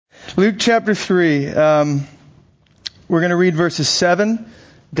Luke chapter 3. We're going to read verses 7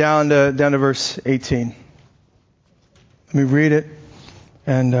 down to verse 18. Let me read it,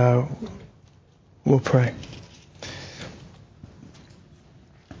 and we'll pray.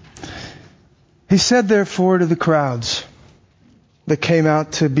 He said, therefore, to the crowds that came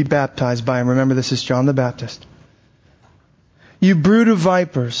out to be baptized by him. Remember, this is John the Baptist. You brood of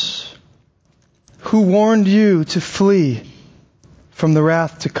vipers, who warned you to flee from the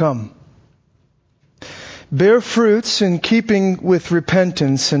wrath to come? Bear fruits in keeping with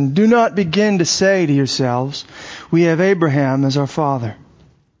repentance, and do not begin to say to yourselves, we have Abraham as our father.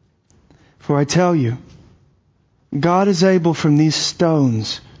 For I tell you, God is able from these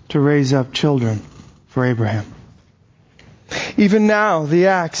stones to raise up children for Abraham. Even now the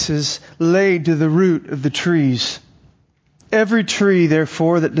axe is laid to the root of the trees. Every tree,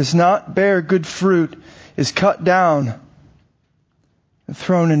 therefore, that does not bear good fruit is cut down and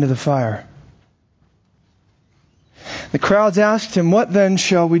thrown into the fire. The crowds asked him, what then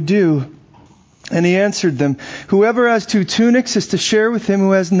shall we do? And he answered them, whoever has 2 tunics is to share with him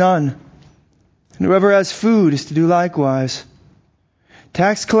who has none. And whoever has food is to do likewise.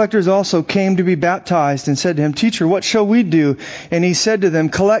 Tax collectors also came to be baptized and said to him, Teacher, what shall we do? And he said to them,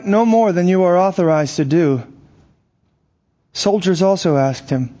 collect no more than you are authorized to do. Soldiers also asked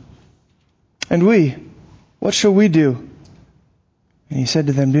him, and we, what shall we do? And he said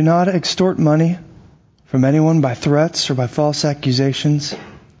to them, do not extort money from anyone by threats or by false accusations,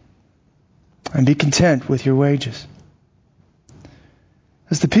 and be content with your wages.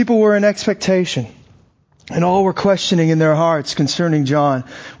 As the people were in expectation, and all were questioning in their hearts concerning John,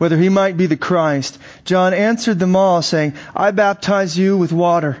 whether he might be the Christ, John answered them all, saying, I baptize you with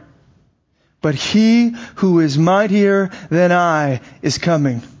water, but he who is mightier than I is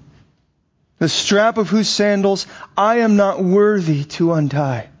coming, the strap of whose sandals I am not worthy to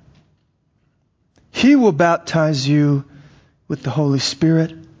untie. He will baptize you with the Holy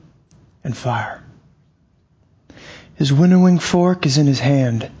Spirit and fire. His winnowing fork is in his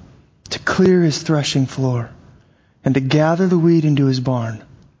hand to clear his threshing floor and to gather the wheat into his barn.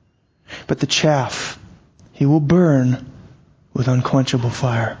 But the chaff he will burn with unquenchable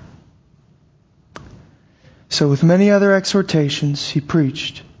fire. So with many other exhortations, he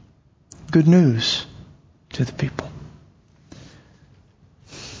preached good news to the people.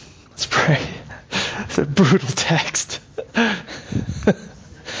 Let's pray. It's a brutal text.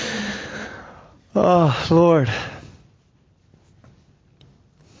 Oh, Lord.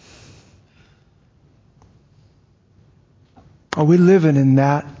 Are we living in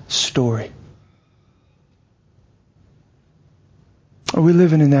that story? Are we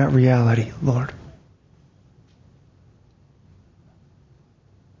living in that reality, Lord?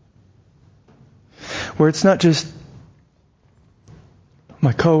 Where it's not just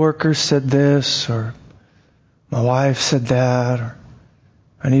my coworker said this, or my wife said that, or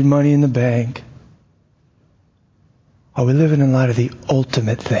I need money in the bank. Are we living in light of the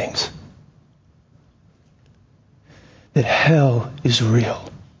ultimate things? That hell is real.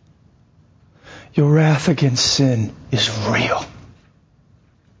 Your wrath against sin is real.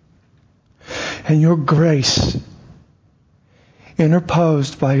 And your grace,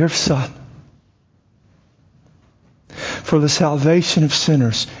 interposed by your Son, for the salvation of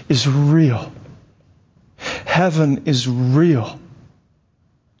sinners is real. Heaven is real.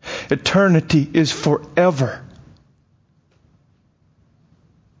 Eternity is forever.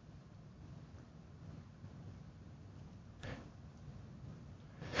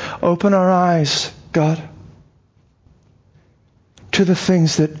 Open our eyes, God, to the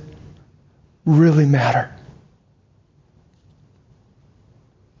things that really matter.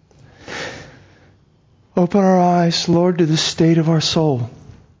 Open our eyes, Lord, to the state of our soul.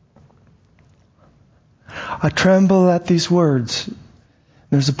 I tremble at these words.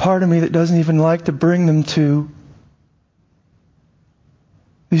 There's a part of me that doesn't even like to bring them to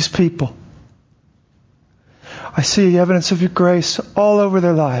these people. I see evidence of your grace all over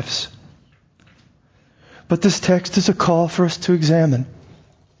their lives. But this text is a call for us to examine.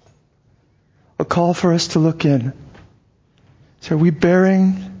 A call for us to look in. So are we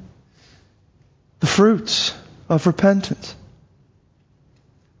bearing the fruits of repentance?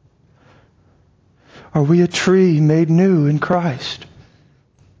 Are we a tree made new in Christ?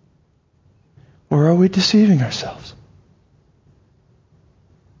 Or are we deceiving ourselves?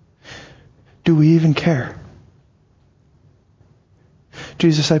 Do we even care?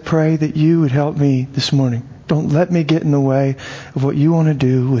 Jesus, I pray that you would help me this morning. Don't let me get in the way of what you want to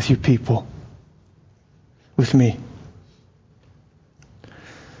do with your people, with me.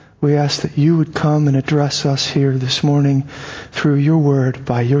 We ask that you would come and address us here this morning through your word,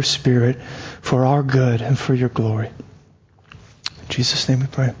 by your Spirit, for our good and for your glory. In Jesus' name we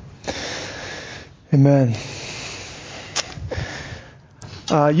pray. Amen.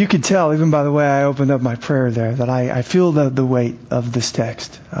 You could tell, even by the way I opened up my prayer there, that I feel the weight of this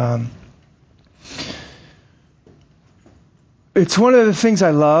text. It's one of the things I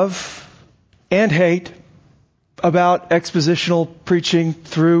love and hate about expositional preaching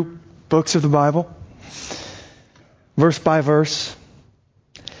through books of the Bible, verse by verse.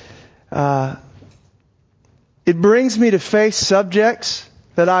 It brings me to face subjects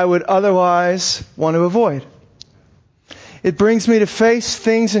that I would otherwise want to avoid. It brings me to face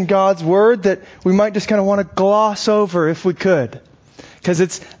things in God's Word that we might just kind of want to gloss over if we could, because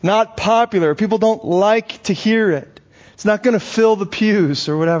it's not popular. People don't like to hear it. It's not going to fill the pews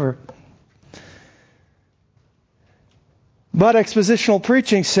or whatever. But expositional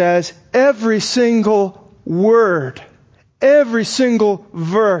preaching says every single word, every single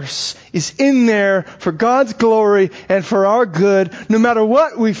verse is in there for God's glory and for our good, no matter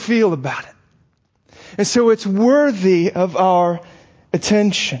what we feel about it. And so it's worthy of our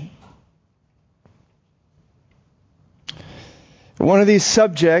attention. One of these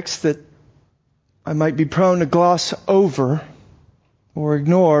subjects that I might be prone to gloss over or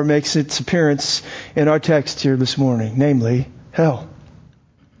ignore makes its appearance in our text here this morning, namely hell.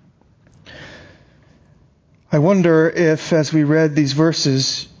 I wonder if, as we read these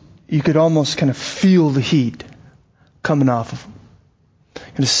verses, you could almost kind of feel the heat coming off of them.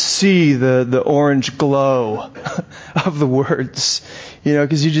 And see the orange glow of the words.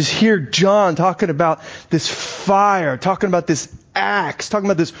 Because you just hear John talking about this fire, talking about this axe, talking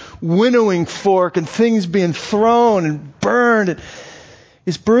about this winnowing fork and things being thrown and burned.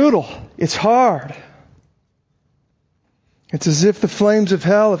 It's brutal. It's hard. It's as if the flames of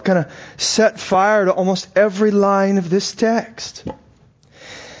hell have kind of set fire to almost every line of this text.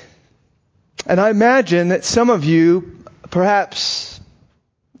 And I imagine that some of you, perhaps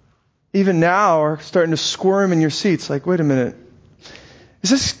even now, are starting to squirm in your seats like, wait a minute.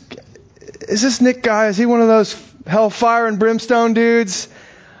 Is this Nick guy? Is he one of those hellfire and brimstone dudes?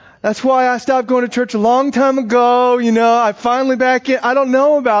 That's why I stopped going to church a long time ago. I'm finally back in. I don't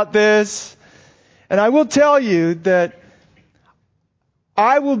know about this. And I will tell you that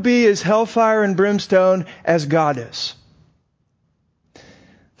I will be as hellfire and brimstone as God is.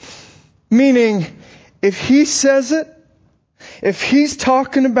 Meaning, if He says it, if He's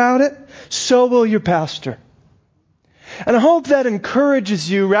talking about it, so will your pastor. And I hope that encourages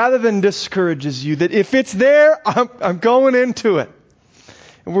you rather than discourages you, that if it's there, I'm going into it.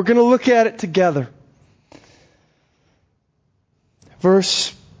 And we're going to look at it together.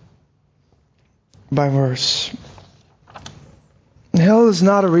 Verse by verse. Hell is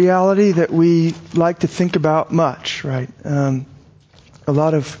not a reality that we like to think about much, right? A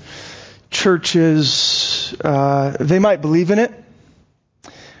lot of churches, they might believe in it,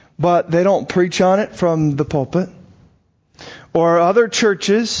 but they don't preach on it from the pulpit. Or other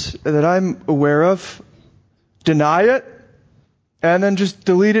churches that I'm aware of deny it and then just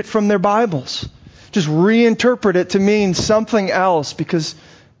delete it from their Bibles. Just reinterpret it to mean something else because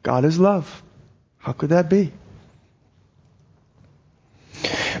God is love. How could that be?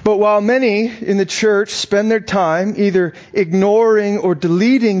 But while many in the church spend their time either ignoring or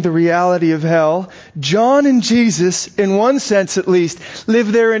deleting the reality of hell, John and Jesus, in one sense at least,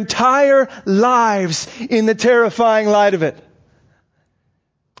 live their entire lives in the terrifying light of it.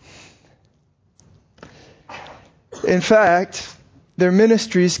 In fact, their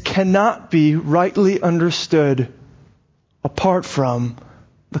ministries cannot be rightly understood apart from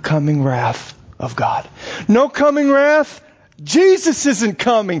the coming wrath of God. No coming wrath. Jesus isn't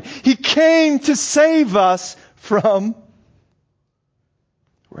coming. He came to save us from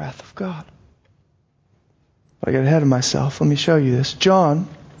the wrath of God. I got ahead of myself. Let me show you this. John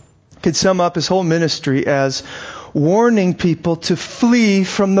could sum up his whole ministry as warning people to flee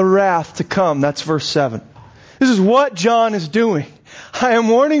from the wrath to come. That's verse 7. This is what John is doing. I am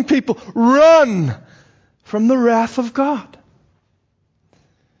warning people, run from the wrath of God.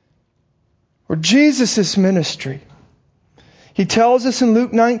 Or Jesus' ministry. He tells us in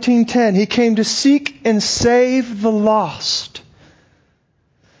Luke 19:10, He came to seek and save the lost.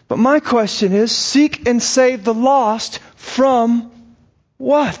 But my question is, seek and save the lost from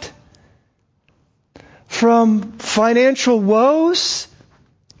what? From financial woes?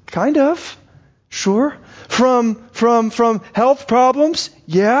 Kind of. Sure. From health problems?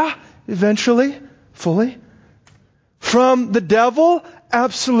 Yeah, eventually, fully. From the devil?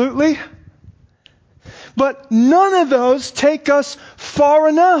 Absolutely. But none of those take us far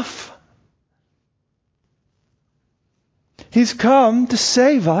enough. He's come to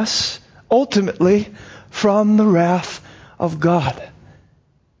save us, ultimately, from the wrath of God.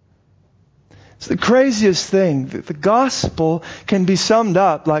 It's the craziest thing. The gospel can be summed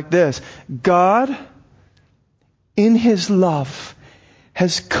up like this. God, in His love,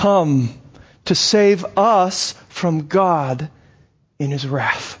 has come to save us from God in His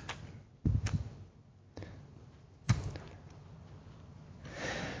wrath.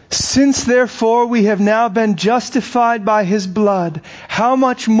 Since therefore we have now been justified by His blood, how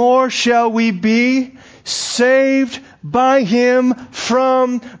much more shall we be saved by Him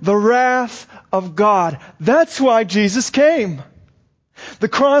from the wrath of God? That's why Jesus came. The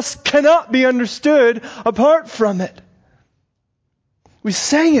cross cannot be understood apart from it. We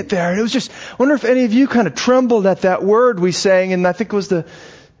sang it there, and it was just, I wonder if any of you kind of trembled at that word we sang, and I think it was a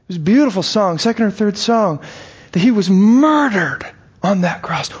beautiful song, second or third song, that He was murdered on that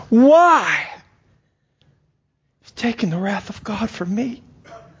cross. Why? He's taken the wrath of God for me.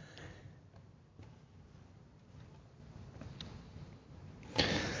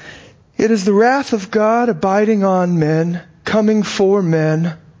 It is the wrath of God abiding on men, coming for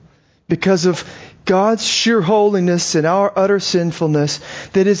men, because of God's sheer holiness and our utter sinfulness,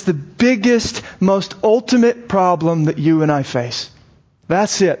 that is the biggest, most ultimate problem that you and I face.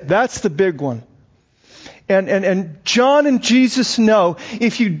 That's it. That's the big one. And John and Jesus know,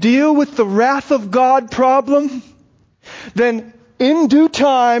 if you deal with the wrath of God problem, then in due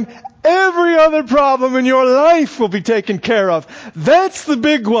time, every other problem in your life will be taken care of. That's the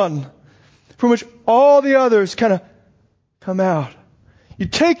big one, from which all the others kind of come out. You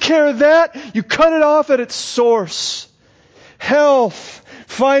take care of that, you cut it off at its source. Health,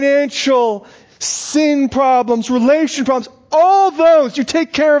 financial, sin problems, relation problems, all those, you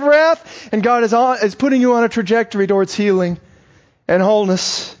take care of wrath, and God is putting you on a trajectory towards healing and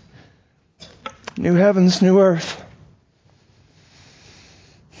wholeness. New heavens, new earth.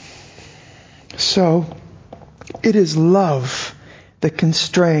 So, it is love that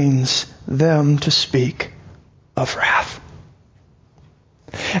constrains them to speak of wrath.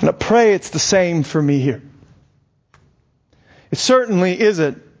 And I pray it's the same for me here. It certainly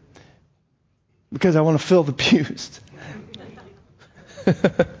isn't because I want to fill the pews.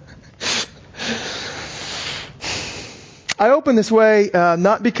 I open this way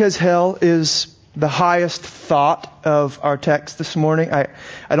not because hell is the highest thought of our text this morning. I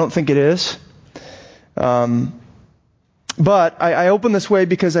don't think it is. But I open this way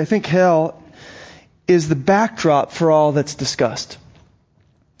because I think hell is the backdrop for all that's discussed.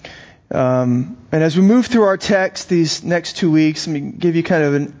 And as we move through our text these next 2 weeks, let me give you kind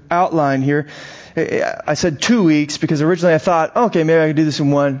of an outline here. I said 2 weeks because originally I thought, okay, maybe I could do this in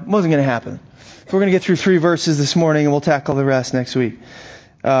one. It wasn't going to happen. We're going to get through 3 verses this morning and we'll tackle the rest next week.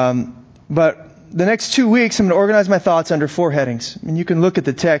 But the next 2 weeks I'm going to organize my thoughts under 4 headings. And you can look at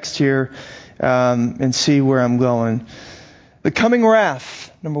the text here and see where I'm going. The coming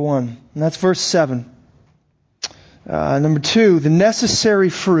wrath, number 1. And that's verse 7. Number 2, the necessary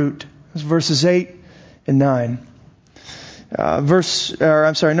fruit. That's verses 8 and 9. Number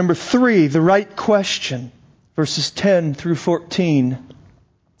 3, the right question. Verses 10 through 14.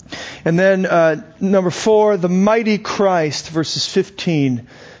 And then number 4, the mighty Christ. Verses 15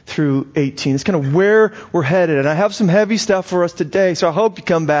 through 18. It's kind of where we're headed. And I have some heavy stuff for us today, so I hope you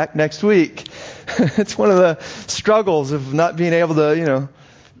come back next week. It's one of the struggles of not being able to,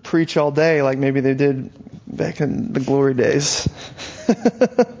 preach all day like maybe they did back in the glory days.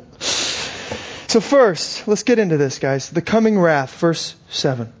 So first, let's get into this, guys. The coming wrath, verse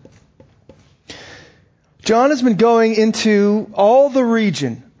 7. John has been going into all the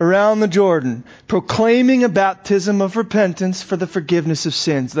region around the Jordan, proclaiming a baptism of repentance for the forgiveness of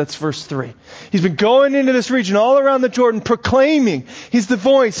sins. That's verse 3. He's been going into this region all around the Jordan, proclaiming. He's the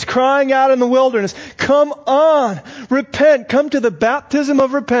voice crying out in the wilderness, come on, repent, come to the baptism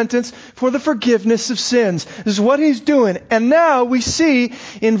of repentance for the forgiveness of sins. This is what he's doing. And now we see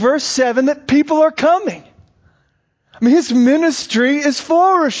in verse 7 that people are coming. I mean, his ministry is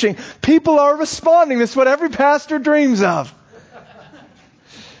flourishing. People are responding. This is what every pastor dreams of.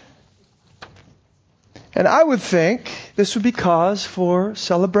 And I would think this would be cause for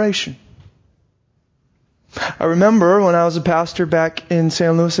celebration. I remember when I was a pastor back in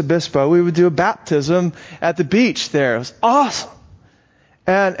San Luis Obispo, we would do a baptism at the beach there. It was awesome.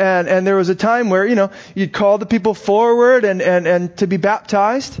 And there was a time where, you'd call the people forward and to be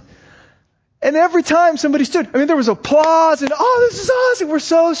baptized. And every time somebody stood, there was applause and, this is awesome. We're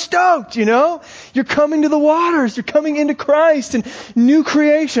so stoked, You're coming to the waters. You're coming into Christ and new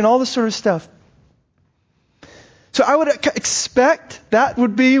creation, all this sort of stuff. So I would expect that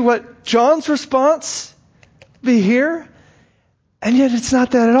would be what John's response be here. And yet it's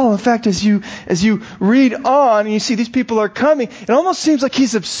not that at all. In fact, as you read on and you see these people are coming, it almost seems like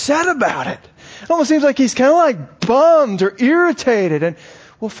he's upset about it. It almost seems like he's kind of like bummed or irritated. And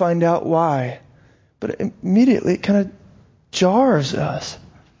we'll find out why. But immediately it kind of jars us.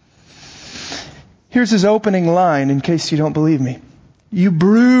 Here's his opening line in case you don't believe me. You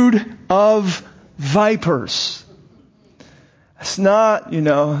brood of vipers. It's not,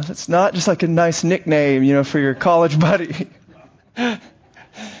 it's not just like a nice nickname, for your college buddy.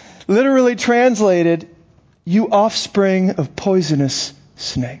 Literally translated, you offspring of poisonous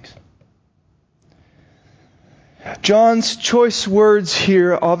snakes. John's choice words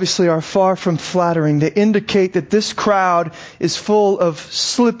here obviously are far from flattering. They indicate that this crowd is full of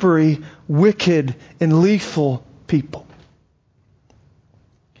slippery, wicked, and lethal people.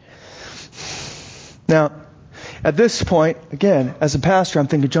 Now, at this point, again, as a pastor, I'm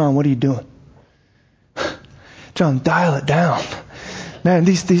thinking, John, what are you doing? John, dial it down. Man,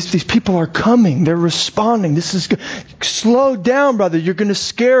 these people are coming. They're responding. This is good. Slow down, brother. You're going to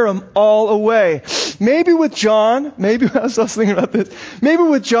scare them all away. Maybe with John, I was thinking about this. Maybe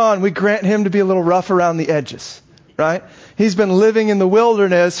with John, we grant him to be a little rough around the edges, right? He's been living in the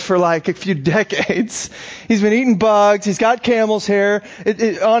wilderness for like a few decades. He's been eating bugs. He's got camel's hair.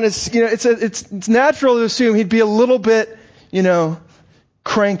 It's natural to assume he'd be a little bit,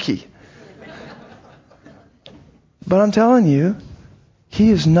 cranky. But I'm telling you, he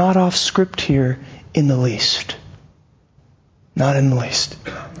is not off script here in the least. Not in the least.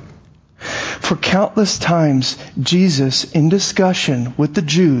 For countless times, Jesus, in discussion with the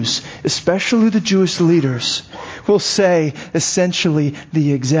Jews, especially the Jewish leaders, will say essentially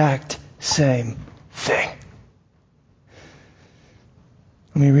the exact same thing.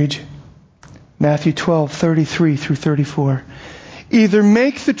 Let me read you. Matthew 12:33 through 34. Either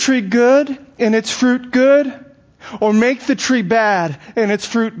make the tree good and its fruit good, or make the tree bad and its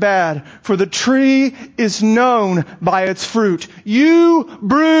fruit bad. For the tree is known by its fruit. You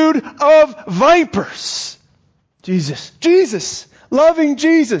brood of vipers. Jesus, loving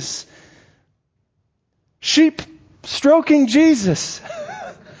Jesus. Sheep stroking Jesus.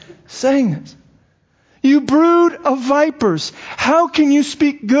 Saying this. You brood of vipers. How can you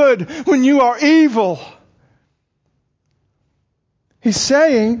speak good when you are evil? He's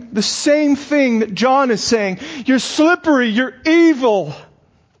saying the same thing that John is saying. You're slippery. You're evil.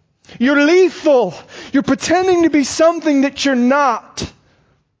 You're lethal. You're pretending to be something that you're not.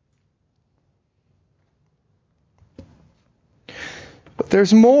 But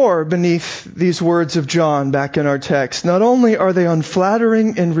there's more beneath these words of John back in our text. Not only are they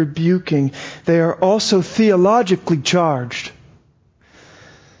unflattering and rebuking, they are also theologically charged.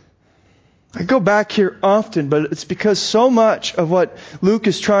 I go back here often, but it's because so much of what Luke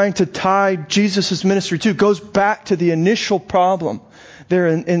is trying to tie Jesus' ministry to goes back to the initial problem there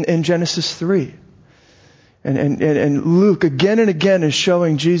in Genesis 3. And Luke again and again is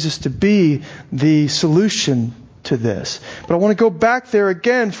showing Jesus to be the solution to this. But I want to go back there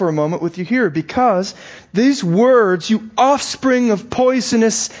again for a moment with you here, because these words, you offspring of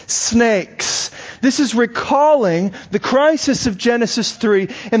poisonous snakes, this is recalling the crisis of Genesis 3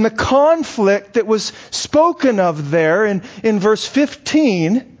 and the conflict that was spoken of there in verse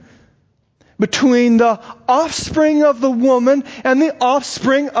 15 between the offspring of the woman and the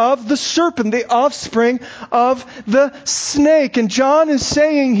offspring of the serpent, the offspring of the snake. And John is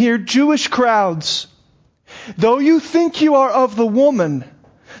saying here, Jewish crowds, though you think you are of the woman,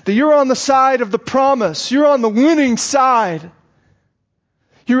 that you're on the side of the promise, you're on the winning side,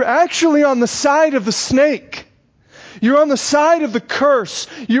 you're actually on the side of the snake. You're on the side of the curse.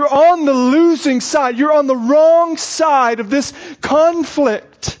 You're on the losing side. You're on the wrong side of this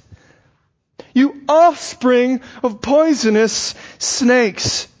conflict. You offspring of poisonous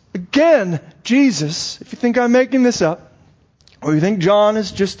snakes. Again, Jesus, if you think I'm making this up, or you think John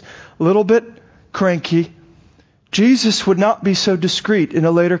is just a little bit cranky, Jesus would not be so discreet in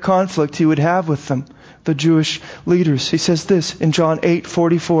a later conflict he would have with them, the Jewish leaders. He says this in John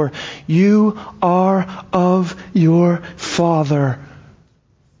 8:44, you are of your father,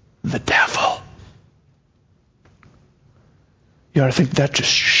 the devil. You ought to think that just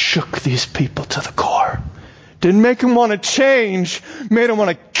shook these people to the core. Didn't make them want to change, made them want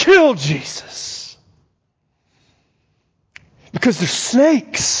to kill Jesus. Because they're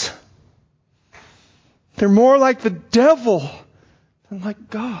snakes. They're more like the devil than like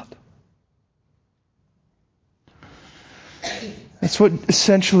God. That's what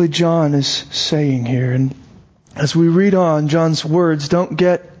essentially John is saying here. And as we read on, John's words don't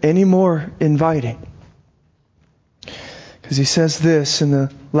get any more inviting. Because he says this in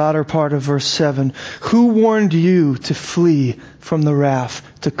the latter part of verse 7. Who warned you to flee from the wrath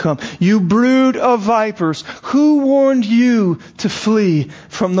to come? You brood of vipers, who warned you to flee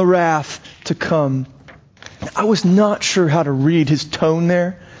from the wrath to come? I was not sure how to read his tone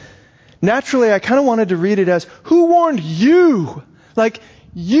there. Naturally, I kind of wanted to read it as, who warned you? Like,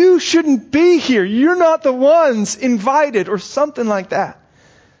 you shouldn't be here. You're not the ones invited, or something like that.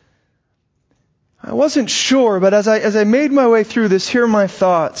 I wasn't sure, but as I made my way through this, here are my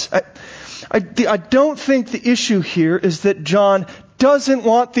thoughts. I don't think the issue here is that John doesn't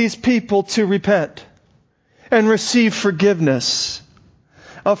want these people to repent and receive forgiveness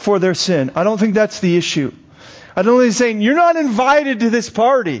for their sin. I don't think that's the issue. I don't think he's saying, you're not invited to this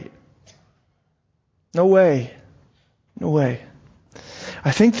party. No way. No way. I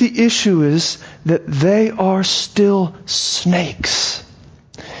think the issue is that they are still snakes.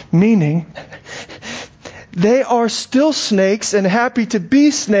 Meaning, they are still snakes and happy to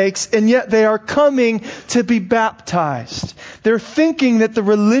be snakes, and yet they are coming to be baptized. They're thinking that the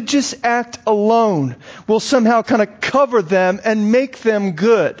religious act alone will somehow kind of cover them and make them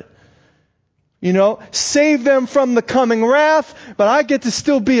good. You know, save them from the coming wrath, but I get to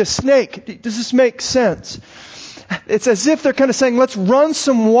still be a snake. Does this make sense? It's as if they're kind of saying, let's run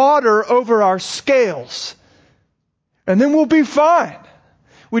some water over our scales, and then we'll be fine.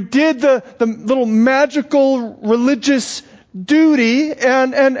 We did the little magical religious duty,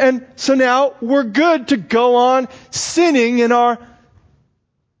 and so now we're good to go on sinning in our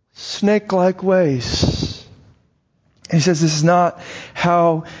snake-like ways. And he says this is not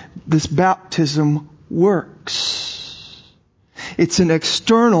how this baptism works. It's an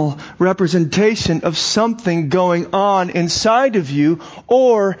external representation of something going on inside of you,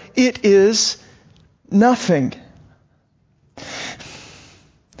 or it is nothing.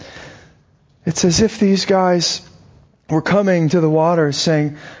 It's as if these guys were coming to the water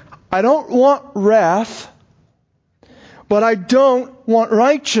saying, I don't want wrath, but I don't want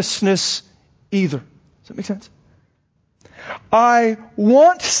righteousness either. Does that make sense? I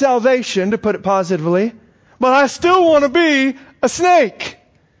want salvation, to put it positively, but I still want to be a snake.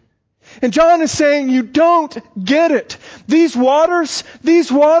 And John is saying, you don't get it. These waters,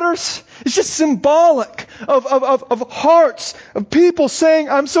 it's just symbolic of hearts, of people saying,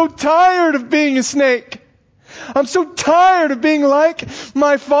 I'm so tired of being a snake. I'm so tired of being like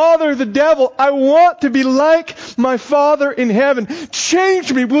my father, the devil. I want to be like my Father in heaven.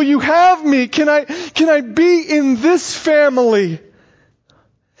 Change me. Will you have me? Can I be in this family?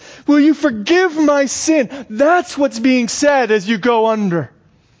 Will you forgive my sin? That's what's being said as you go under.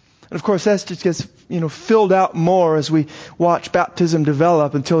 And of course, that just gets, filled out more as we watch baptism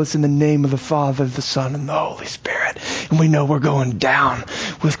develop until it's in the name of the Father, the Son, and the Holy Spirit. And we know we're going down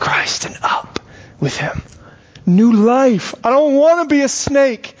with Christ and up with Him. New life. I don't want to be a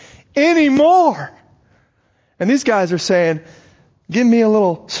snake anymore. And these guys are saying, give me a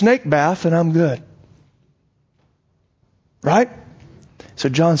little snake bath and I'm good. Right? So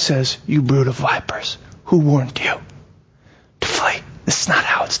John says, you brood of vipers, who warned you to flee? This is not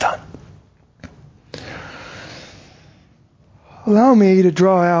how it's done. Allow me to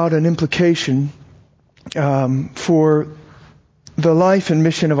draw out an implication for the life and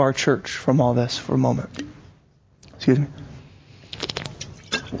mission of our church from all this for a moment. Excuse me.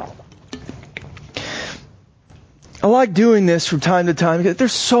 I like doing this from time to time because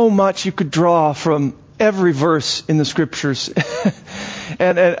there's so much you could draw from every verse in the Scriptures.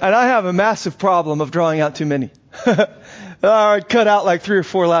 and I have a massive problem of drawing out too many. I cut out like 3 or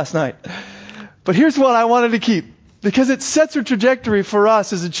 4 last night. But here's what I wanted to keep, because it sets a trajectory for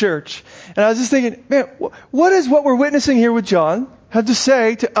us as a church. And I was just thinking, man, what is what we're witnessing here with John have to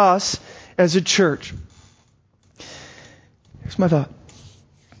say to us as a church? Here's my thought.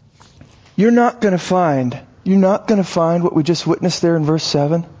 You're not going to find what we just witnessed there in verse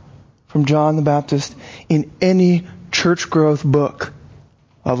 7 from John the Baptist in any church growth book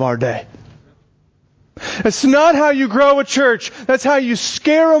of our day. It's not how you grow a church. That's how you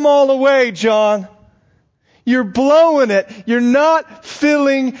scare them all away, John. You're blowing it. You're not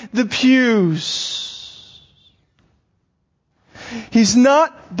filling the pews. He's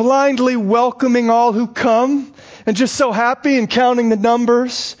not blindly welcoming all who come and just so happy and counting the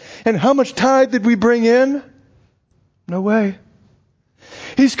numbers and how much tithe did we bring in? No way.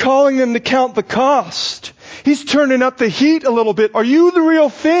 He's calling them to count the cost. He's turning up the heat a little bit. Are you the real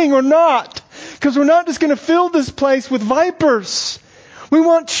thing or not? Because we're not just going to fill this place with vipers. We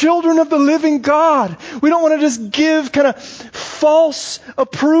want children of the living God. We don't want to just give kind of false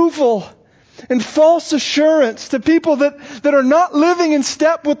approval and false assurance to people that are not living in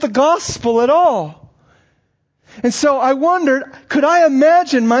step with the gospel at all. And so I wondered, could I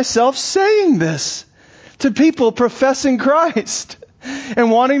imagine myself saying this to people professing Christ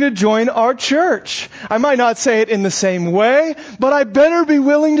and wanting to join our church? I might not say it in the same way, but I better be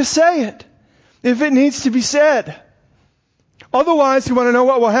willing to say it if it needs to be said. Otherwise, you want to know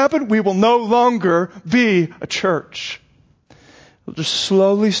what will happen? We will no longer be a church. We'll just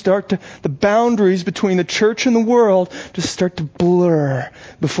slowly the boundaries between the church and the world just start to blur.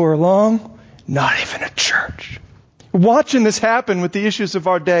 Before long, not even a church. We're watching this happen with the issues of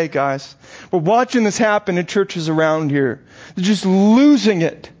our day, guys. We're watching this happen in churches around here. They're just losing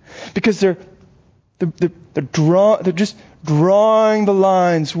it because they're just drawing the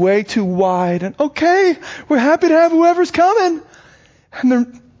lines way too wide. And okay, we're happy to have whoever's coming.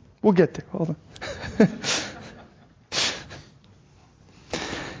 And we'll get there. Hold on.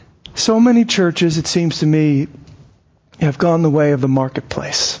 So many churches, it seems to me, have gone the way of the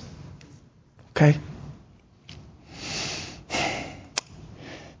marketplace. Okay?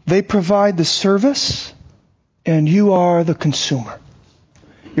 They provide the service, and you are the consumer.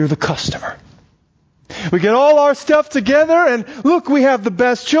 You're the customer. We get all our stuff together, and look, we have the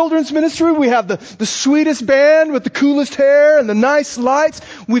best children's ministry. We have the sweetest band with the coolest hair and the nice lights.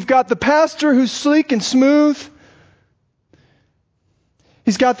 We've got the pastor who's sleek and smooth.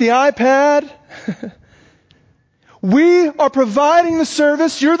 He's got the iPad. We are providing the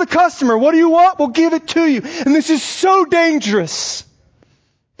service. You're the customer. What do you want? We'll give it to you. And this is so dangerous.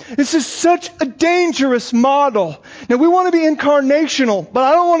 This is such a dangerous model. Now, we want to be incarnational, but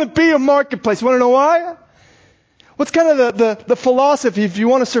I don't want to be a marketplace. You want to know why? What's kind of the philosophy if you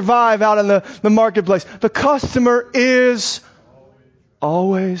want to survive out in the marketplace? The customer is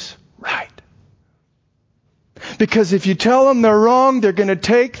always right. Because if you tell them they're wrong, they're going to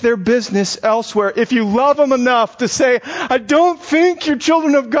take their business elsewhere. If you love them enough to say, I don't think you're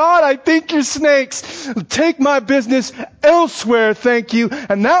children of God, I think you're snakes. Take my business elsewhere, thank you.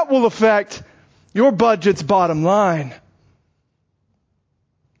 And that will affect your budget's bottom line.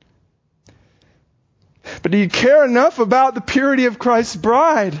 But do you care enough about the purity of Christ's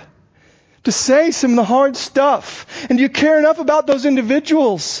bride to say some of the hard stuff? And do you care enough about those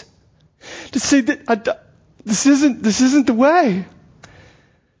individuals to say that this isn't the way?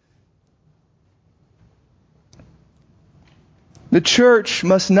 The church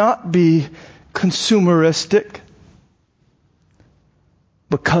must not be consumeristic,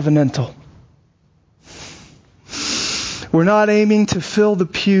 but covenantal. We're not aiming to fill the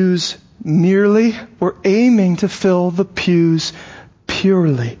pews merely. We're aiming to fill the pews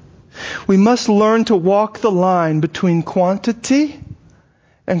purely. We must learn to walk the line between quantity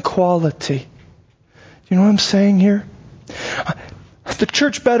and quality. You know what I'm saying here? The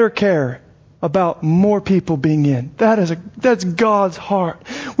church better care about more people being in. That's God's heart.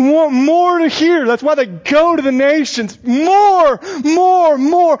 We want more to hear. That's why they go to the nations. More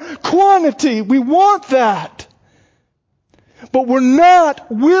quantity. We want that. But we're not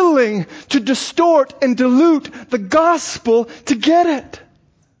willing to distort and dilute the gospel to get it.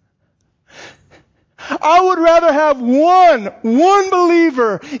 I would rather have one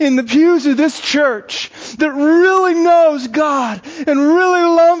believer in the pews of this church that really knows God and really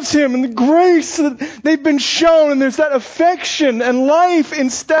loves Him and the grace that they've been shown, and there's that affection and life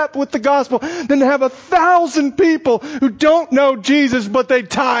in step with the gospel, than to have 1,000 people who don't know Jesus but they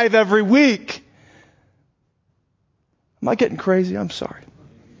tithe every week. Am I getting crazy? I'm sorry.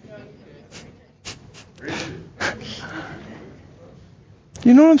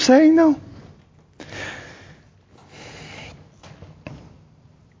 You know what I'm saying though?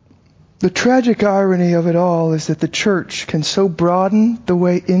 The tragic irony of it all is that the church can so broaden the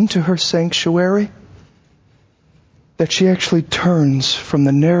way into her sanctuary that she actually turns from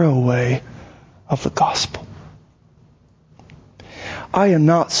the narrow way of the gospel. I am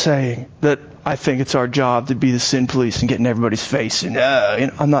not saying that I think it's our job to be the sin police and get in everybody's face. And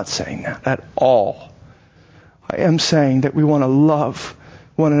I'm not saying that at all. I am saying that we want to love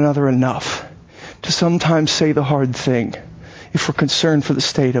one another enough to sometimes say the hard thing if we're concerned for the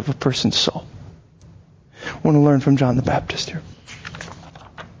state of a person's soul. I want to learn from John the Baptist here.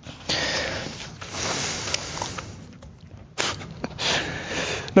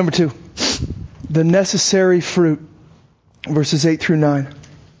 Number 2, the necessary fruit, verses 8 through 9.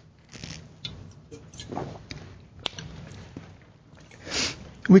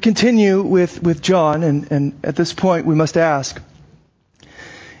 We continue with John, and at this point we must ask,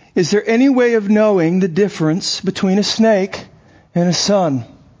 is there any way of knowing the difference between a snake and a son?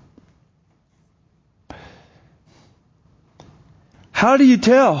 How do you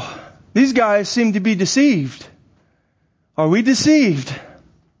tell? These guys seem to be deceived. Are we deceived?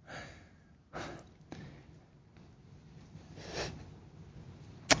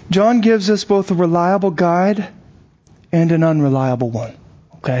 John gives us both a reliable guide and an unreliable one.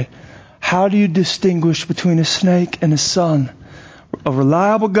 Okay? How do you distinguish between a snake and a sun? A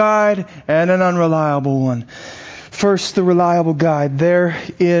reliable guide and an unreliable one. First, the reliable guide. There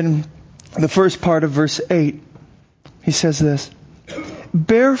in the first part of verse 8, he says this: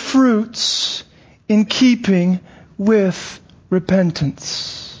 bear fruits in keeping with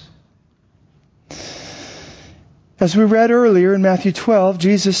repentance. As we read earlier in Matthew 12,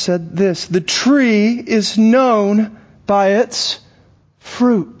 Jesus said this: the tree is known by its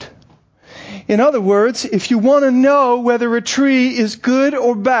fruit. In other words, if you want to know whether a tree is good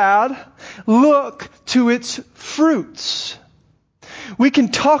or bad, look to its fruits. We can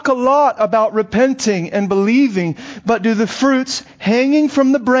talk a lot about repenting and believing, but do the fruits hanging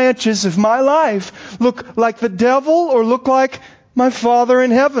from the branches of my life look like the devil or look like my Father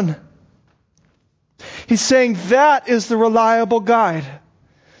in heaven? He's saying that is the reliable guide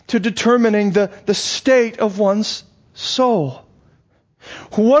to determining the state of one's soul.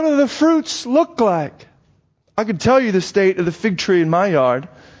 What do the fruits look like? I can tell you the state of the fig tree in my yard.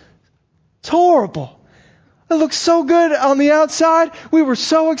 It's horrible. It looks so good on the outside. We were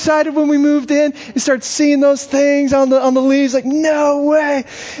so excited when we moved in. You start seeing those things on the leaves, like, no way.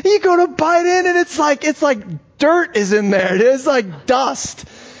 And you go to bite in and it's like dirt is in there. It is like dust.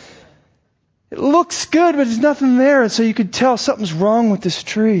 It looks good, but there's nothing there. And so you could tell something's wrong with this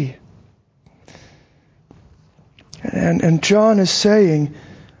tree. And John is saying,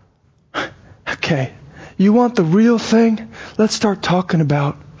 okay, you want the real thing? Let's start talking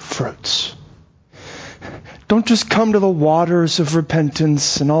about fruits. Don't just come to the waters of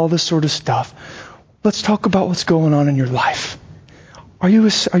repentance and all this sort of stuff. Let's talk about what's going on in your life. Are you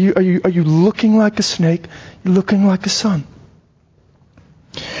looking like a snake? You're looking like a sun.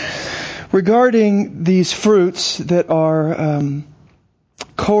 Regarding these fruits that are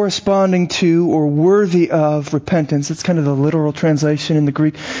corresponding to or worthy of repentance, it's kind of the literal translation in the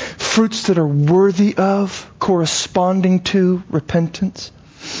Greek. Fruits that are worthy of, corresponding to repentance.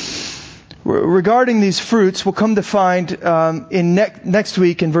 Regarding these fruits, we'll come to find in next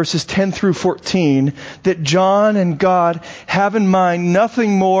week in verses 10 through 14 that John and God have in mind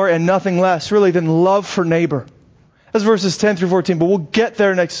nothing more and nothing less really than love for neighbor. That's verses 10 through 14, but we'll get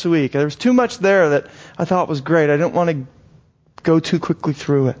there next week. There's too much there that I thought was great. I didn't want to go too quickly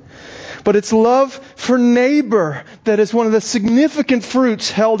through it. But it's love for neighbor that is one of the significant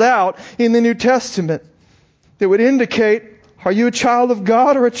fruits held out in the New Testament that would indicate, are you a child of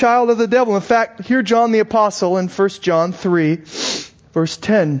God or a child of the devil? In fact, hear John the Apostle in 1 John 3, verse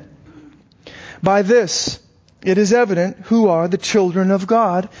 10. By this, it is evident who are the children of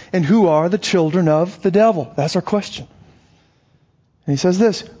God and who are the children of the devil. That's our question. And he says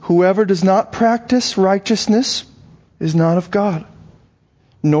this: whoever does not practice righteousness is not of God,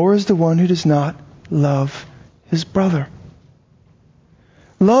 nor is the one who does not love his brother.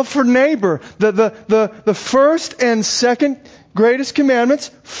 Love for neighbor. The first and second greatest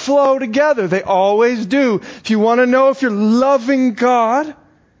commandments flow together. They always do. If you want to know if you're loving God,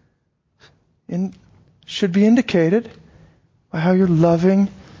 it should be indicated by how you're loving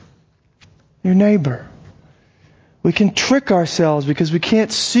your neighbor. We can trick ourselves because we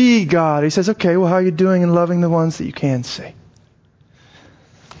can't see God. He says, okay, well, how are you doing in loving the ones that you can see?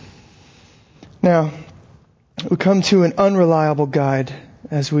 Now, we come to an unreliable guide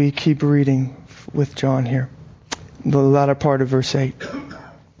as we keep reading with John here. The latter part of verse 8.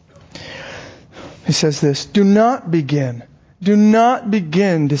 He says this: do not begin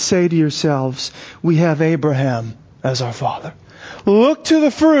to say to yourselves, we have Abraham as our father. Look to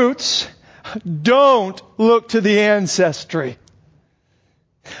the fruits. Don't look to the ancestry.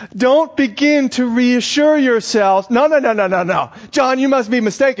 Don't begin to reassure yourselves. No. John, you must be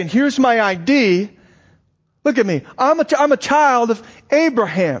mistaken. Here's my ID. Look at me. I'm a child of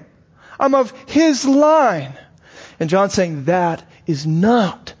Abraham. I'm of his line. And John's saying that is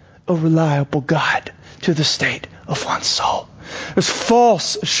not a reliable guide to the state of one's soul. There's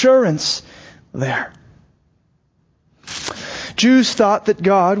false assurance there. Jews thought that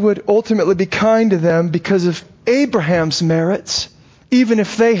God would ultimately be kind to them because of Abraham's merits, even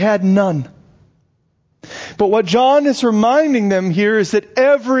if they had none. But what John is reminding them here is that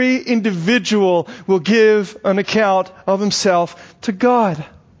every individual will give an account of himself to God.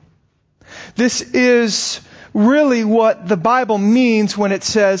 This is really what the Bible means when it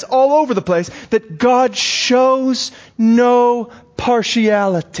says all over the place that God shows no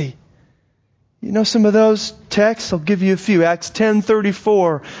partiality. You know some of those texts? I'll give you a few. Acts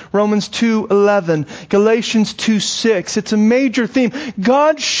 10:34, Romans 2:11, Galatians 2:6. It's a major theme.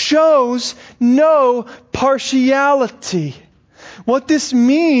 God shows no partiality. What this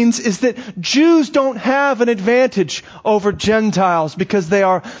means is that Jews don't have an advantage over Gentiles because they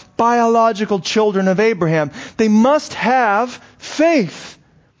are biological children of Abraham. They must have faith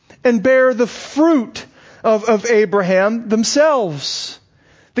and bear the fruit of Abraham themselves.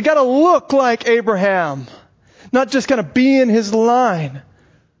 They got to look like Abraham, not just kind of be in his line.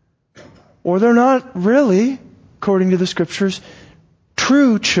 Or they're not really, according to the Scriptures,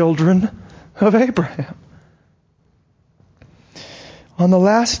 true children of Abraham. On the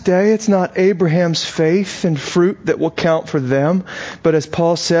last day, it's not Abraham's faith and fruit that will count for them, but as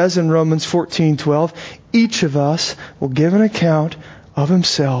Paul says in Romans 14:12, each of us will give an account of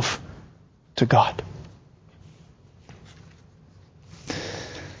himself to God.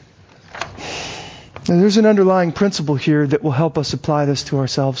 Now, there's an underlying principle here that will help us apply this to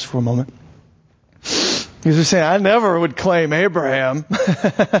ourselves for a moment. Because you're saying, I never would claim Abraham.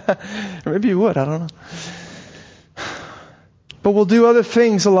 Or maybe you would, I don't know. But we'll do other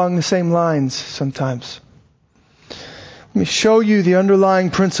things along the same lines sometimes. Let me show you the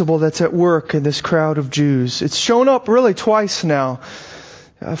underlying principle that's at work in this crowd of Jews. It's shown up really twice now.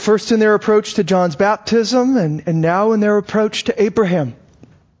 First in their approach to John's baptism, and now in their approach to Abraham.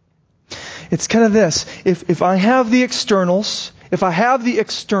 It's kind of this. If I have the externals,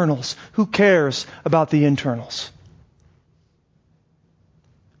 who cares about the internals?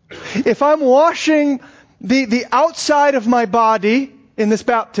 If I'm washing the outside of my body in this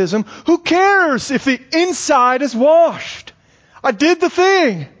baptism, who cares if the inside is washed? I did the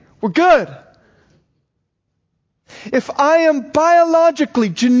thing. We're good. If I am biologically,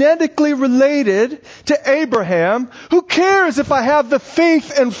 genetically related to Abraham, who cares if I have the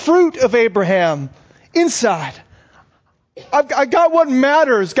faith and fruit of Abraham inside? I got what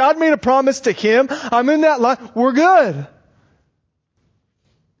matters. God made a promise to him. I'm in that line. We're good.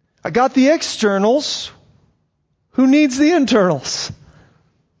 I got the externals. Who needs the internals?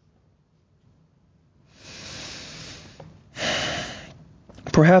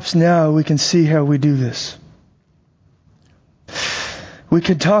 Perhaps now we can see how we do this. We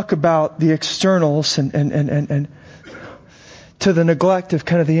could talk about the externals and to the neglect of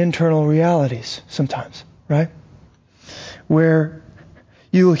kind of the internal realities sometimes, right? Where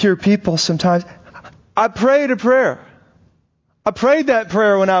you will hear people sometimes, I prayed a prayer. I prayed that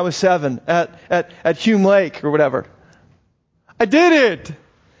prayer when I was 7 at Hume Lake or whatever. I did it.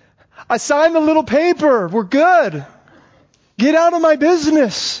 I signed the little paper. We're good. Get out of my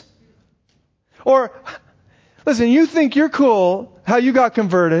business. Or, listen, you think you're cool, how you got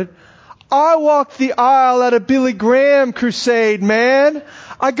converted. I walked the aisle at a Billy Graham crusade, man.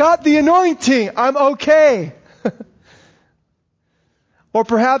 I got the anointing. I'm okay. Or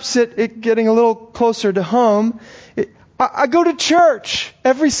perhaps it getting a little closer to home. I go to church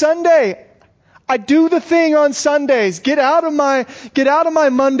every Sunday. I do the thing on Sundays. Get out of my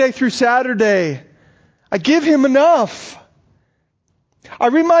Monday through Saturday. I give him enough. I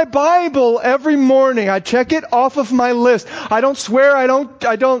read my Bible every morning. I check it off of my list. I don't swear. I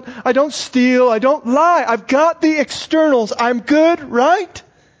don't steal. I don't lie. I've got the externals. I'm good, right?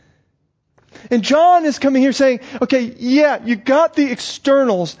 And John is coming here saying, okay, yeah, you got the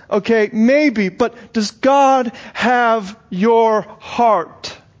externals. Okay, maybe, but does God have your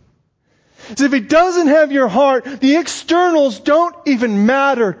heart? So if He doesn't have your heart, the externals don't even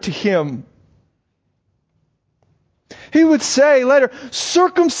matter to Him. He would say later,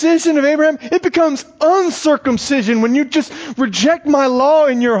 circumcision of Abraham, it becomes uncircumcision when you just reject my law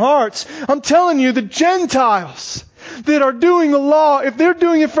in your hearts. I'm telling you, the Gentiles that are doing the law, if they're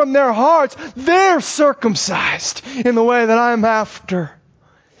doing it from their hearts, they're circumcised in the way that I'm after.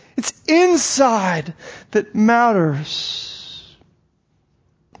 It's inside that matters.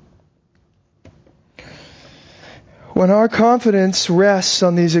 When our confidence rests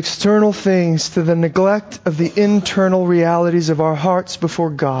on these external things to the neglect of the internal realities of our hearts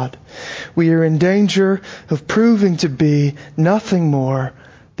before God, we are in danger of proving to be nothing more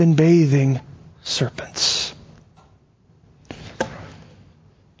than bathing serpents.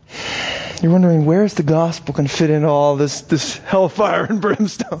 You're wondering, where's the gospel going to fit in all this hellfire and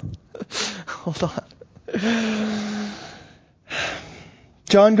brimstone? Hold on.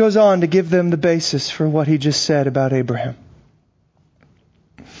 John goes on to give them the basis for what he just said about Abraham.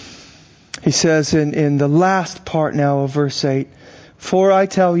 He says in the last part now of verse 8, "For I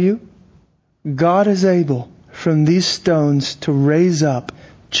tell you, God is able from these stones to raise up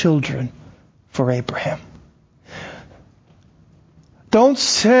children for Abraham." Don't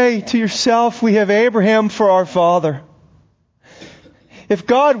say to yourself, we have Abraham for our father. If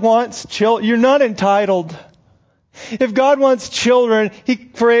God wants children, you're not entitled. If God wants children,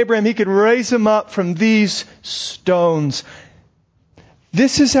 for Abraham, He could raise them up from these stones.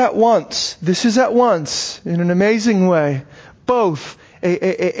 This is at once, in an amazing way, both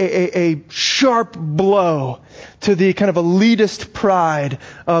a sharp blow to the kind of elitist pride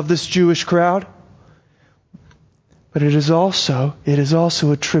of this Jewish crowd, but it is also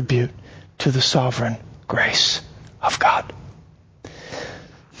a tribute to the sovereign grace of God.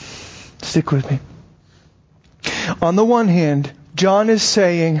 Stick with me. On the one hand, John is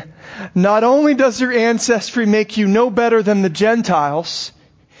saying, not only does your ancestry make you no better than the Gentiles,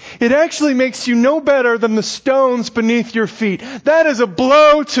 it actually makes you no better than the stones beneath your feet. That is a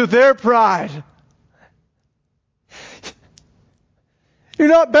blow to their pride. You're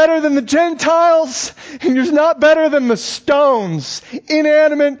not better than the Gentiles, and you're not better than the stones.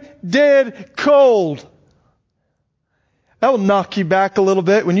 Inanimate, dead, cold. That will knock you back a little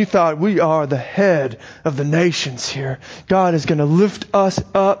bit when you thought we are the head of the nations here. God is going to lift us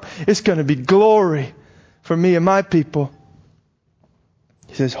up. It's going to be glory for me and my people.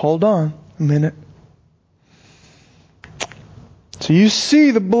 He says, hold on a minute. So you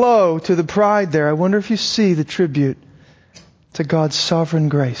see the blow to the pride there. I wonder if you see the tribute to God's sovereign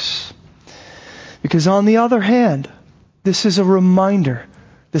grace. Because on the other hand, this is a reminder.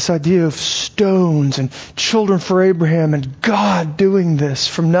 This idea of stones and children for Abraham and God doing this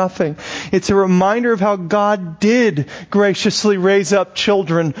from nothing. It's a reminder of how God did graciously raise up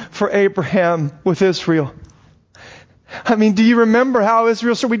children for Abraham with Israel. I mean, do you remember how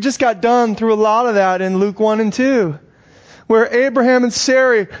Israel, so we just got done through a lot of that in Luke 1 and 2. Where Abraham and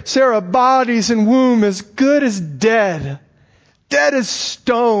Sarah, bodies and womb as good as dead. Dead as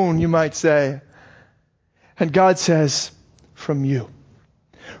stone, you might say. And God says, from you,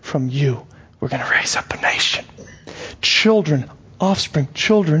 we're going to raise up a nation. Children, offspring,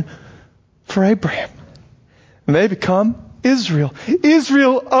 children for Abraham. And they become Israel.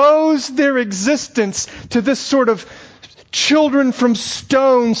 Israel owes their existence to this sort of children from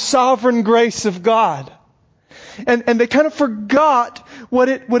stone, sovereign grace of God. And they kind of forgot what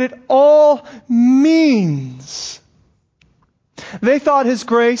it all means. They thought His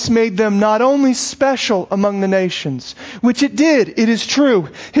grace made them not only special among the nations, which it did, it is true.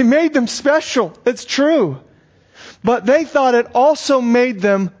 He made them special, it's true. But they thought it also made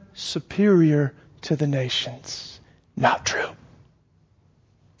them superior to the nations. Not true.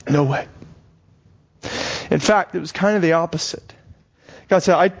 No way. In fact, it was kind of the opposite. God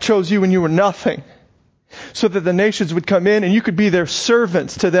said, I chose you when you were nothing, so that the nations would come in and you could be their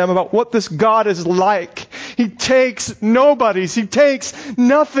servants to them about what this God is like. He takes nobodies, He takes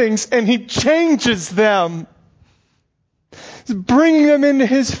nothings, and He changes them. He's bringing them into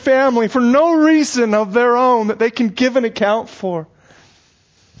His family for no reason of their own that they can give an account for.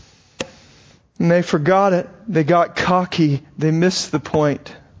 And they forgot it. They got cocky. They missed the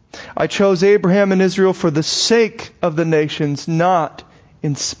point. I chose Abraham and Israel for the sake of the nations, not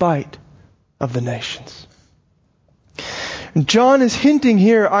in spite of the nations. And John is hinting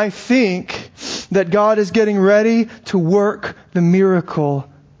here, I think, that God is getting ready to work the miracle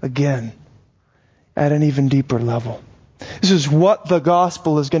again at an even deeper level. This is what the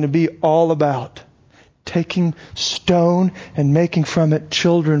gospel is going to be all about. Taking stone and making from it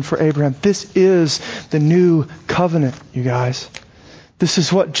children for Abraham. This is the new covenant, you guys. This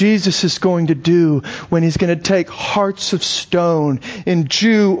is what Jesus is going to do when He's going to take hearts of stone in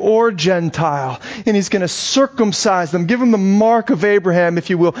Jew or Gentile, and He's going to circumcise them, give them the mark of Abraham,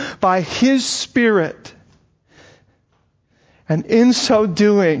 if you will, by His Spirit. And in so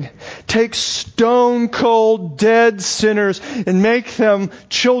doing, take stone cold dead sinners and make them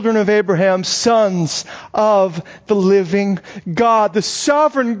children of Abraham, sons of the living God. The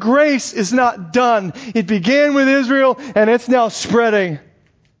sovereign grace is not done. It began with Israel and it's now spreading.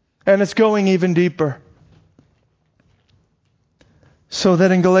 And it's going even deeper. So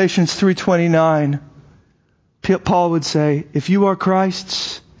that in Galatians 3:29, Paul would say, if you are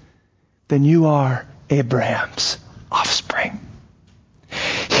Christ's, then you are Abraham's offspring.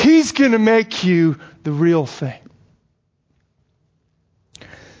 He's going to make you the real thing.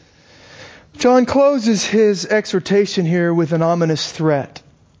 John closes his exhortation here with an ominous threat.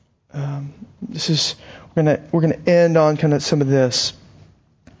 We're going to end on kind of some of this.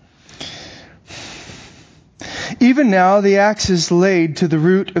 Even now the axe is laid to the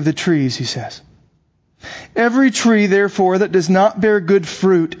root of the trees, he says. Every tree, therefore, that does not bear good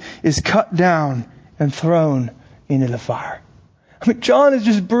fruit is cut down and thrown into the fire. I mean, John is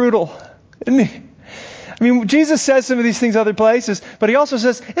just brutal, isn't he? I mean, Jesus says some of these things other places, but He also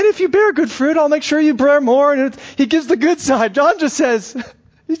says, and if you bear good fruit, I'll make sure you bear more. And He gives the good side. John just says,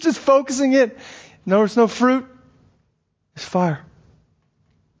 he's just focusing in. No, there's no fruit. There's fire.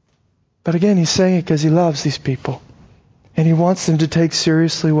 But again, he's saying it because he loves these people. And He wants them to take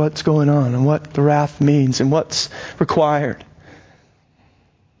seriously what's going on and what the wrath means and what's required.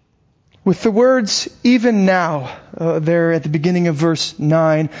 With the words, even now, there at the beginning of verse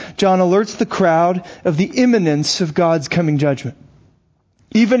 9, John alerts the crowd of the imminence of God's coming judgment.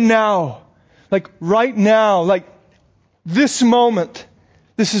 Even now, like right now, like this moment,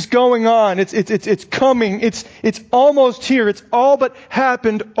 this is going on. It's coming. It's almost here. It's all but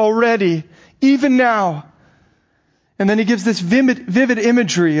happened already. Even now. And then he gives this vivid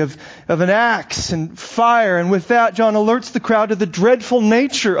imagery of an axe and fire. And with that, John alerts the crowd to the dreadful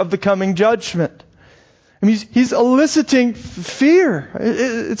nature of the coming judgment. I mean, he's eliciting fear.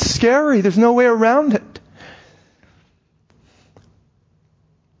 It's scary. There's no way around it.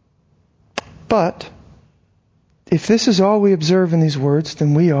 But if this is all we observe in these words,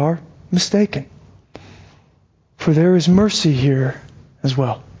 then we are mistaken. For there is mercy here as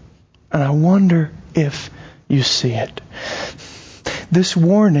well. And I wonder if you see it. This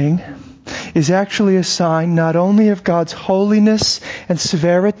warning is actually a sign not only of God's holiness and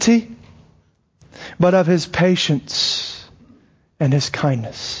severity, but of His patience and His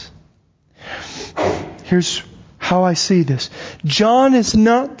kindness. Here's how I see this. John is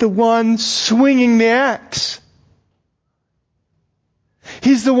not the one swinging the axe.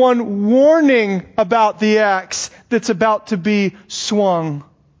 He's the one warning about the axe that's about to be swung.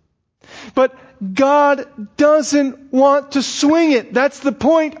 But God doesn't want to swing it. That's the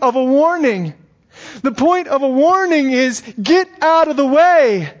point of a warning. The point of a warning is get out of the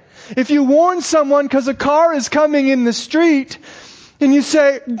way. If you warn someone because a car is coming in the street, and you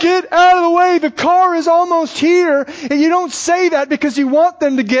say, get out of the way, the car is almost here. And you don't say that because you want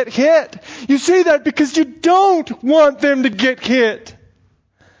them to get hit. You say that because you don't want them to get hit.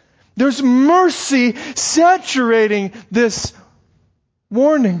 There's mercy saturating this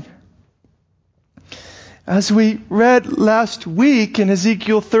warning. As we read last week in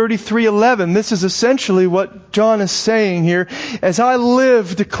Ezekiel 33:11, this is essentially what John is saying here. As I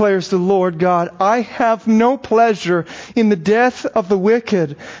live, declares the Lord God, I have no pleasure in the death of the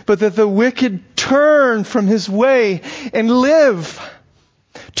wicked, but that the wicked turn from his way and live.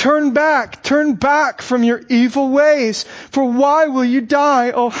 Turn back from your evil ways. For why will you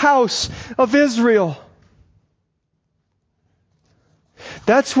die, O house of Israel?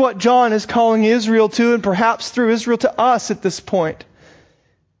 That's what John is calling Israel to, and perhaps through Israel to us at this point.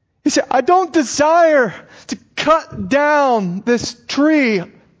 He said, I don't desire to cut down this tree.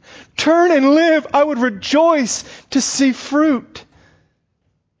 Turn and live. I would rejoice to see fruit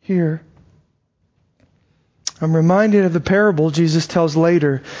here. I'm reminded of the parable Jesus tells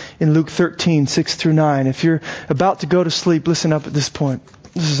later in Luke 13:6-9. If you're about to go to sleep, listen up at this point.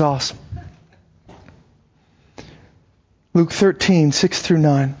 This is awesome. Luke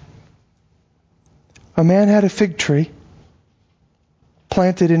 13:6-9. A man had a fig tree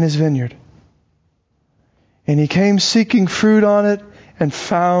planted in his vineyard. And he came seeking fruit on it and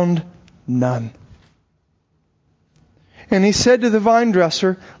found none. And he said to the vine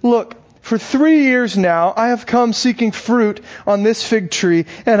dresser, look, for 3 years now I have come seeking fruit on this fig tree,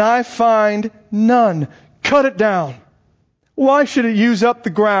 and I find none. Cut it down. Why should it use up the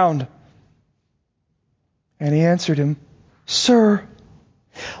ground? And he answered him, Sir,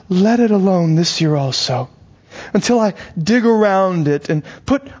 let it alone this year also, until I dig around it and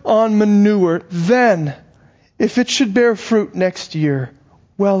put on manure. Then, if it should bear fruit next year,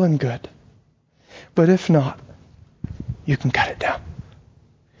 well and good. But if not, you can cut it down.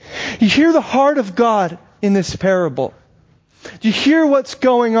 You hear the heart of God in this parable. You hear what's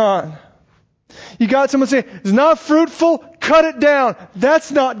going on. You got someone saying, it's not fruitful, cut it down.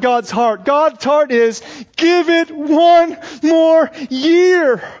 That's not God's heart. God's heart is, give it one more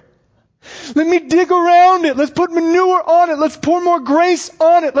year. Let me dig around it. Let's put manure on it. Let's pour more grace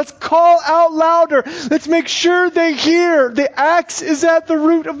on it. Let's call out louder. Let's make sure they hear. The axe is at the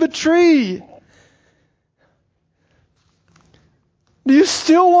root of the tree. Do you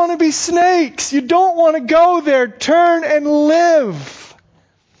still want to be snakes? You don't want to go there. Turn and live.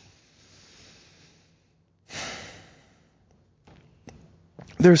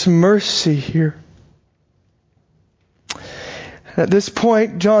 There's mercy here. At this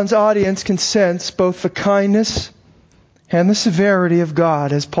point, John's audience can sense both the kindness and the severity of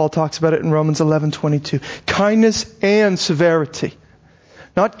God, as Paul talks about it in Romans 11:22. Kindness and severity.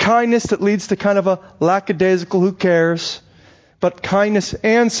 Not kindness that leads to kind of a lackadaisical who cares, but kindness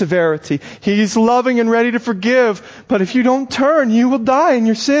and severity. He's loving and ready to forgive, but if you don't turn, you will die in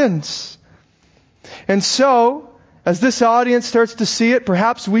your sins. And so, As this audience starts to see it,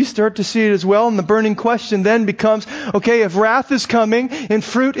 perhaps we start to see it as well, and the burning question then becomes, okay, if wrath is coming and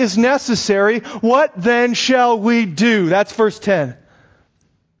fruit is necessary, what then shall we do? That's verse 10.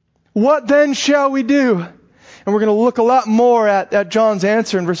 What then shall we do? And we're going to look a lot more at John's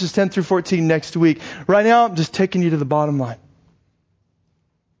answer in verses 10 through 14 next week. Right now, I'm just taking you to the bottom line.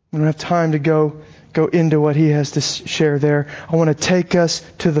 We don't have time to go into what he has to share there. I want to take us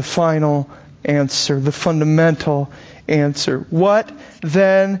to the final answer, the fundamental answer. What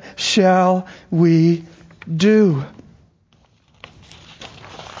then shall we do?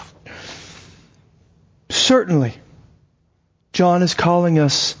 Certainly, John is calling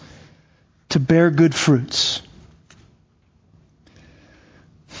us to bear good fruits.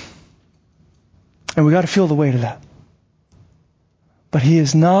 And we got to feel the weight of that. But he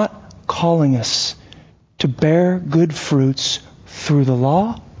is not calling us to bear good fruits through the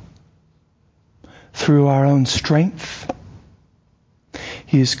law, through our own strength.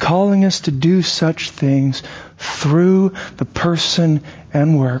 He is calling us to do such things through the person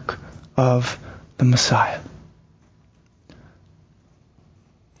and work of the Messiah.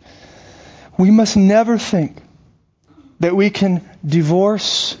 We must never think that we can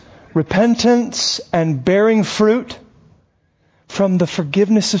divorce repentance and bearing fruit from the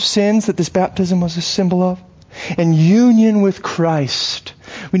forgiveness of sins that this baptism was a symbol of, and union with Christ.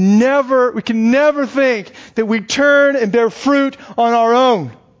 We can never think that we turn and bear fruit on our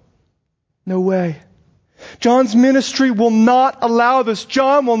own. No way. John's ministry will not allow this.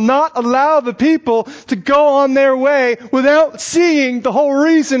 John will not allow the people to go on their way without seeing the whole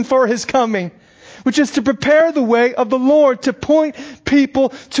reason for his coming, which is to prepare the way of the Lord, to point people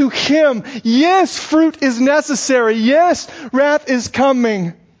to Him. Yes, fruit is necessary. Yes, wrath is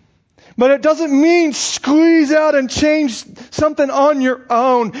coming. But it doesn't mean squeeze out and change something on your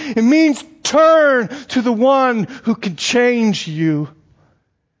own. It means turn to the one who can change you.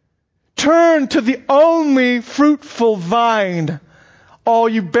 Turn to the only fruitful vine, all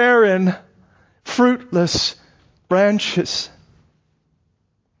you barren, fruitless branches.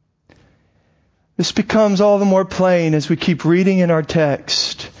 This becomes all the more plain as we keep reading in our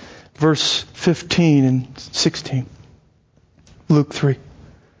text, verse 15 and 16. Luke 3.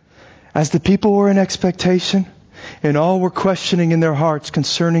 As the people were in expectation, and all were questioning in their hearts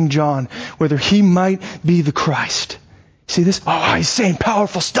concerning John, whether he might be the Christ. See this? Oh, he's saying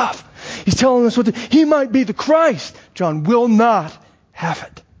powerful stuff. He's telling us he might be the Christ. John will not have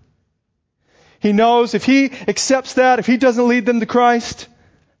it. He knows if he accepts that, if he doesn't lead them to Christ,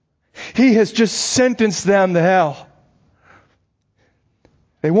 he has just sentenced them to hell.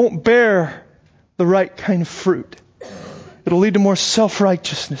 They won't bear the right kind of fruit. It'll lead to more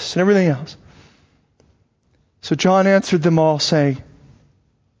self-righteousness and everything else. So John answered them all saying,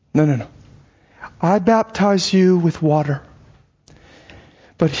 No. I baptize you with water.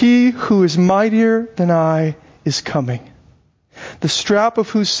 But he who is mightier than I is coming, the strap of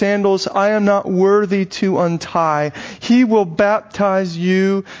whose sandals I am not worthy to untie. He will baptize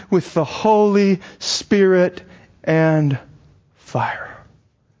you with the Holy Spirit and fire.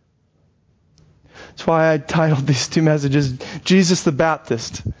 That's why I titled these two messages, Jesus the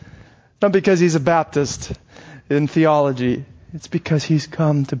Baptist. Not because he's a Baptist in theology. It's because he's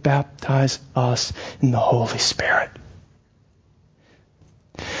come to baptize us in the Holy Spirit.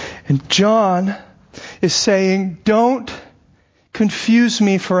 And John is saying, don't confuse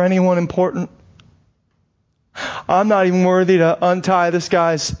me for anyone important. I'm not even worthy to untie this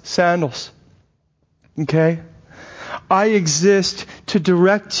guy's sandals. Okay? I exist to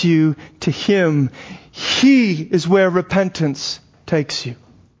direct you to Him. He is where repentance takes you.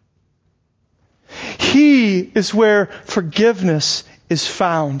 He is where forgiveness is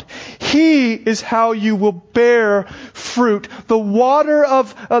found. He is how you will bear fruit. The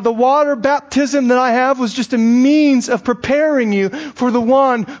water baptism that I have was just a means of preparing you for the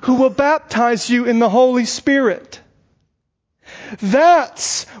one who will baptize you in the Holy Spirit.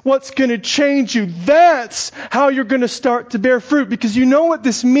 That's what's going to change you. That's how you're going to start to bear fruit, because you know what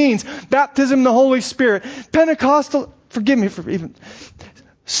this means. Baptism in the Holy Spirit. Pentecostal, forgive me for even...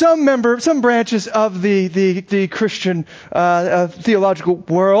 Some branches of the Christian theological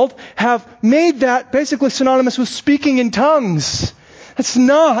world have made that basically synonymous with speaking in tongues. That's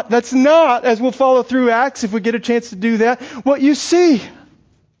not, as we'll follow through Acts if we get a chance to do that, what you see.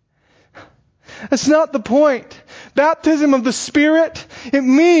 That's not the point. Baptism of the Spirit, it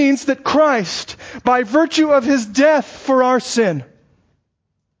means that Christ, by virtue of His death for our sin,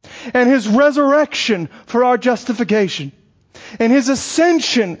 and His resurrection for our justification, and His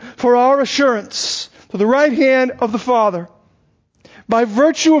ascension for our assurance to the right hand of the Father, By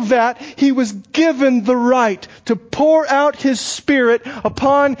virtue of that, He was given the right to pour out His Spirit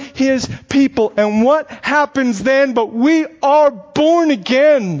upon His people. And what happens then? But we are born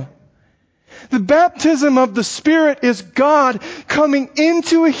again. The baptism of the Spirit is God coming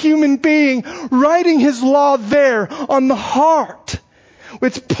into a human being, writing His law there on the heart.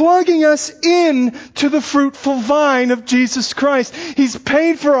 It's plugging us in to the fruitful vine of Jesus Christ. He's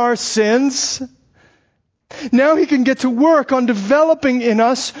paid for our sins. Now He can get to work on developing in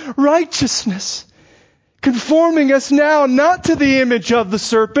us righteousness. Conforming us now not to the image of the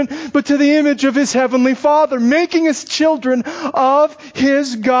serpent, but to the image of His heavenly Father. Making us children of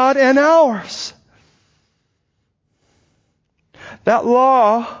His God and ours. That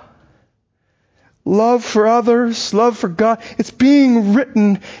law, love for others, love for God, it's being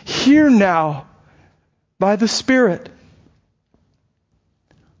written here now by the Spirit.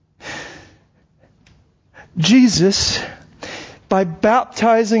 Jesus, by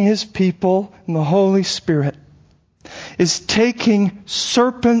baptizing His people in the Holy Spirit, is taking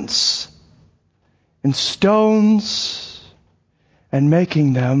serpents and stones and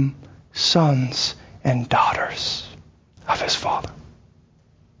making them sons and daughters of His Father.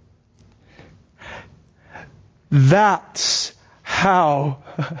 That's how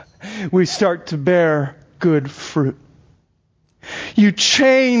we start to bear good fruit. You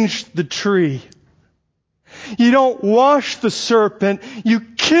change the tree. You don't wash the serpent, you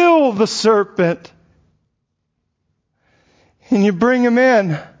kill the serpent. And you bring him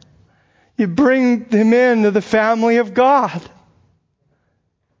in. You bring him into the family of God.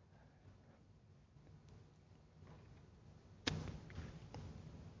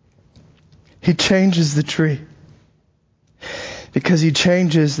 He changes the tree because He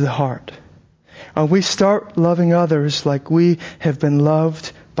changes the heart. We start loving others like we have been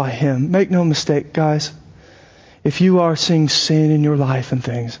loved by Him. Make no mistake, guys. If you are seeing sin in your life and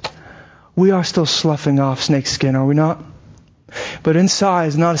things, we are still sloughing off snake skin, are we not? But inside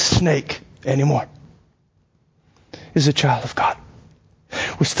is not a snake anymore. Is a child of God.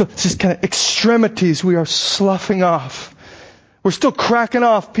 We're still, it's just kind of extremities we are sloughing off. We're still cracking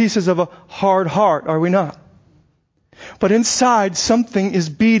off pieces of a hard heart, are we not? But inside something is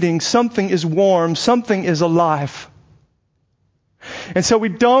beating, something is warm, something is alive. And so we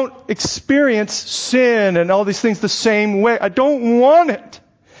don't experience sin and all these things the same way. I don't want it.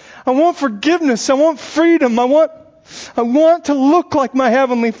 I want forgiveness. I want freedom. I want to look like my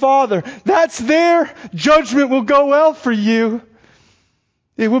Heavenly Father. That's there. Judgment will go well for you.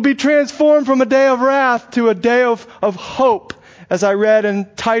 It will be transformed from a day of wrath to a day of hope, as I read in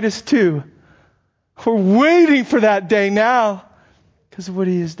Titus 2. We're waiting for that day now because of what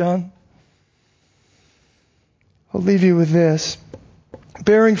He has done. I'll leave you with this.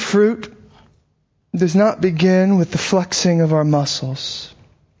 Bearing fruit does not begin with the flexing of our muscles.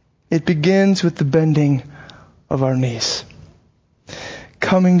 It begins with the bending of our knees.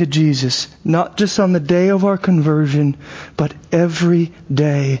 Coming to Jesus, not just on the day of our conversion, but every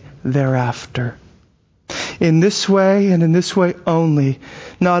day thereafter. In this way and in this way only,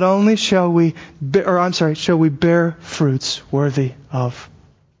 not only shall we bear fruits worthy of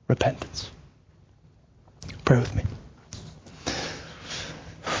repentance. Pray with me.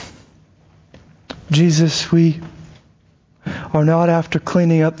 Jesus, we are not after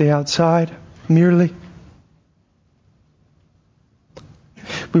cleaning up the outside merely.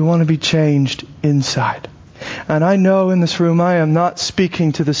 We want to be changed inside. And I know in this room I am not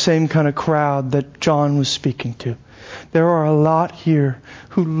speaking to the same kind of crowd that John was speaking to. There are a lot here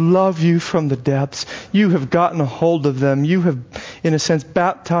who love You from the depths. You have gotten a hold of them. You have, in a sense,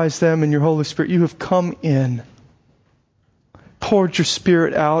 baptized them in Your Holy Spirit. You have come in, poured Your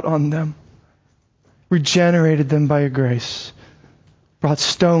Spirit out on them, regenerated them by Your grace, brought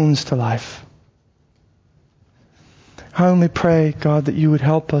stones to life. I only pray, God, that You would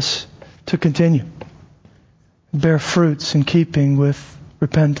help us to continue, bear fruits in keeping with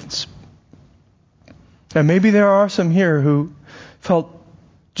repentance. And maybe there are some here who felt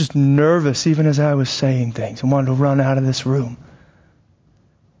just nervous even as I was saying things and wanted to run out of this room.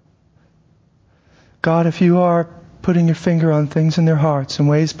 God, if You are putting Your finger on things in their hearts in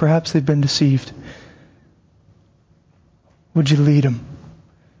ways perhaps they've been deceived, would You lead them?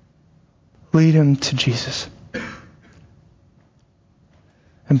 Lead them to Jesus.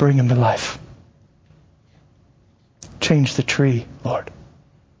 And bring them to life. Change the tree, Lord.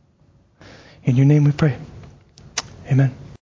 In Your name we pray. Amen.